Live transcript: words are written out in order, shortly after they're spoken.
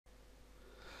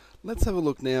Let's have a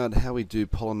look now at how we do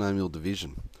polynomial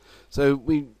division. So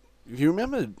if you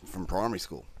remember from primary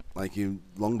school, like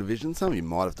long division, some of you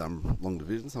might have done long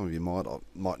division, some of you might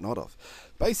not have.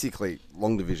 Basically,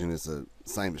 long division is the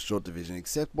same as short division,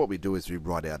 except what we do is we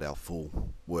write out our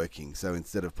full working. So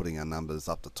instead of putting our numbers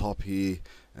up the top here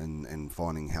and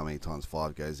finding how many times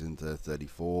 5 goes into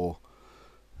 34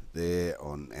 there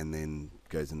and then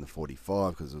goes into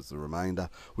 45 because it's the remainder,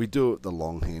 we do it the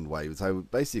longhand way. So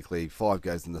basically 5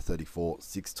 goes into 34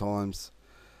 6 times,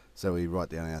 so we write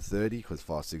down our 30 because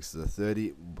 5 6 is a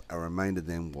 30. Our remainder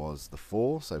then was the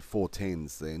 4, so 4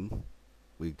 tens then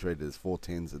we treat it as 4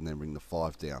 tens and then bring the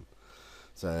 5 down.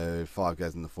 So 5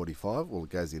 goes into 45, well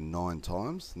it goes in 9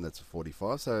 times and that's a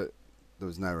 45, so there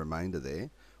was no remainder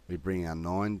there. We bring our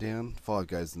 9 down, 5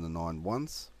 goes into 9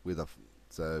 once with a,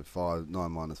 so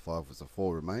 9 minus 5 was a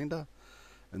 4 remainder,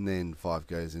 and then 5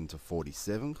 goes into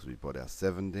 47 because we brought our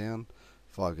 7 down.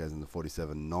 5 goes into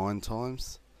 47 9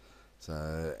 times,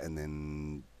 so and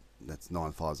then that's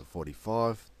 9 5s are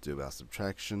 45. Do our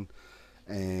subtraction,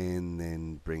 and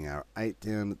then bring our 8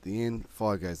 down at the end.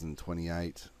 5 goes into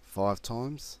 28 5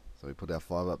 times, so we put our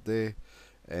 5 up there,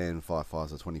 and 5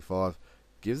 5s are 25.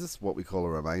 Gives us what we call a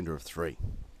remainder of 3.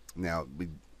 Now we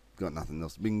got nothing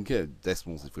else. We can get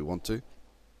decimals if we want to,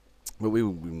 but we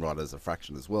can write it as a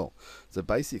fraction as well. So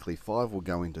basically 5 will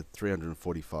go into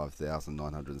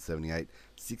 345,978,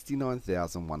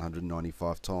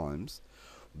 69,195 times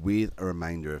with a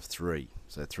remainder of 3.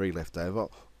 So 3 left over,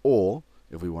 or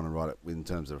if we want to write it in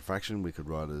terms of a fraction, we could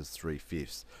write it as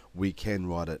 3/5. We can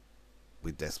write it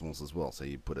with decimals as well. So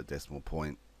you put a decimal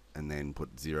point and then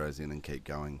put zeros in and keep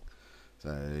going.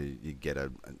 So you get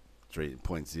a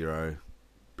 3.0,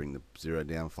 bring the 0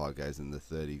 down, 5 goes into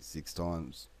 36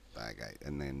 times. Okay,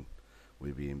 and then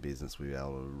we'd be in business. We'd be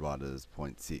able to write it as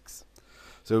 0.6.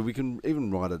 So we can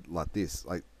even write it like this.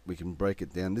 Like we can break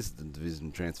it down. This is the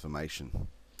division transformation.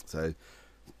 So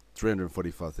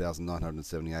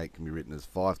 345,978 can be written as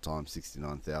 5 times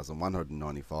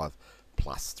 69,195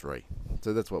 plus 3.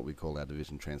 So that's what we call our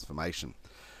division transformation.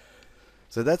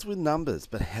 So that's with numbers,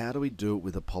 but how do we do it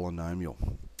with a polynomial?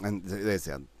 And there's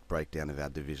our breakdown of our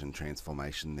division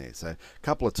transformation there. So a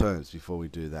couple of terms before we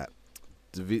do that.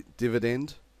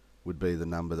 Dividend would be the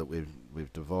number that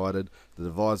we've divided. The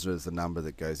divisor is the number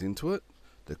that goes into it.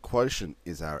 The quotient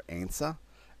is our answer,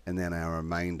 and then our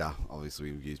remainder,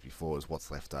 obviously we've used before, is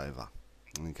what's left over.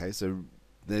 Okay, so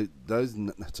those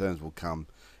terms will come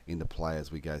into play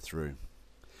as we go through.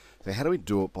 So how do we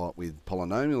do it with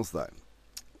polynomials though?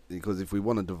 Because if we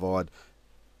want to divide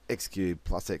x cubed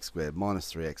plus x squared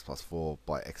minus 3x plus 4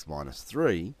 by x minus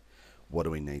 3, what do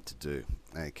we need to do?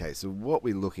 Okay, so what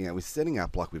we're looking at, we're setting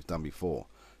up like we've done before.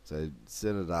 So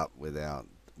set it up with our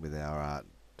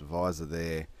divisor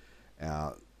there,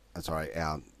 our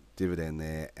dividend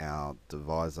there, our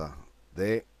divisor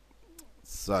there.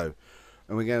 So,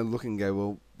 and we're going to look and go,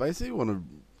 well, basically we want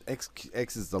to,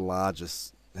 x is the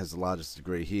largest, has the largest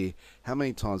degree here. How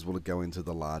many times will it go into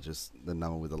the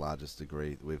number with the largest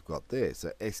degree that we've got there?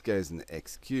 So x goes into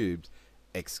x cubed,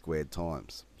 x squared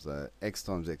times. So x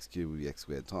times x cubed will be x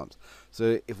squared times.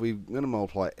 So if we're going to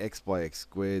multiply x by x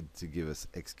squared to give us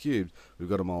x cubed, we've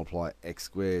got to multiply x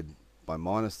squared by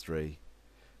minus 3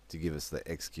 to give us the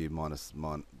x cubed minus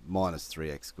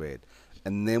 3x squared.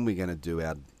 And then we're going to do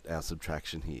our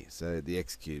subtraction here. So the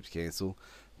x cubes cancel.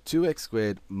 2x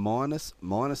squared minus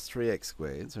 3x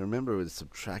squared. So remember, we're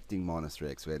subtracting minus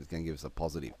 3x squared. It's going to give us a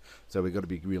positive. So we've got to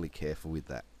be really careful with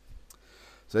that.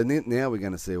 So now we're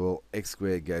going to see, well, x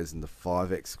squared goes into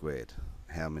 5x squared.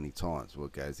 How many times? Well,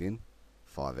 it goes in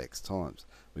 5x times.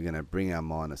 We're going to bring our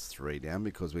minus 3 down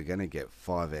because we're going to get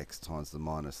 5x times the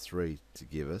minus 3 to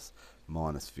give us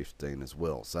minus 15 as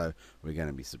well. So we're going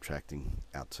to be subtracting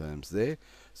our terms there.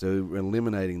 So we're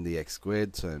eliminating the x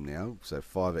squared term now. So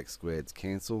 5x squareds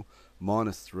cancel.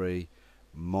 Minus 3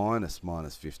 minus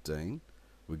 15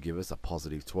 would give us a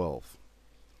positive 12.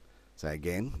 So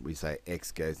again, we say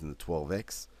x goes into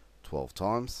 12x 12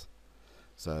 times.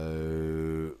 So,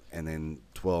 and then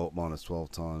 12 minus 12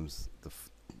 times the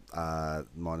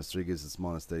minus 3 gives us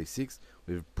minus 36.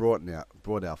 We've brought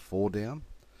our 4 down.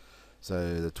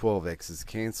 So the 12x's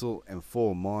cancel, and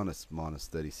 4 minus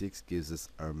 36 gives us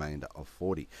a remainder of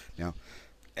 40. Now,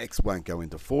 x won't go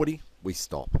into 40. We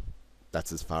stop.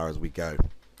 That's as far as we go.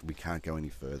 We can't go any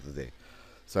further there.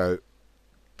 So,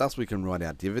 thus we can write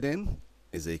our dividend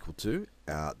is equal to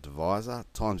our divisor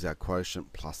times our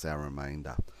quotient plus our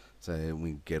remainder. So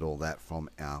we get all that from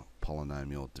our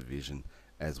polynomial division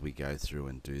as we go through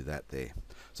and do that there.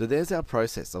 So there's our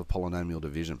process of polynomial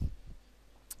division.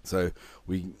 So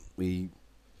we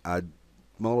are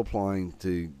multiplying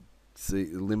to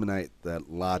eliminate the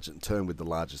large term with the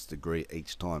largest degree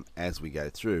each time as we go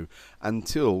through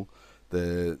until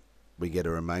we get a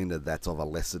remainder that's of a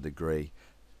lesser degree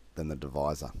than the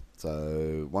divisor.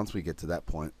 So once we get to that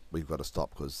point, we've got to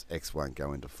stop because x won't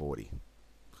go into 40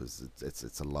 because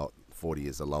it's a lot. 40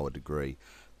 is a lower degree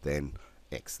than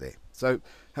x there. So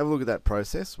have a look at that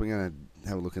process. We're going to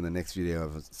have a look in the next video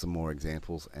of some more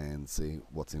examples and see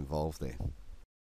what's involved there.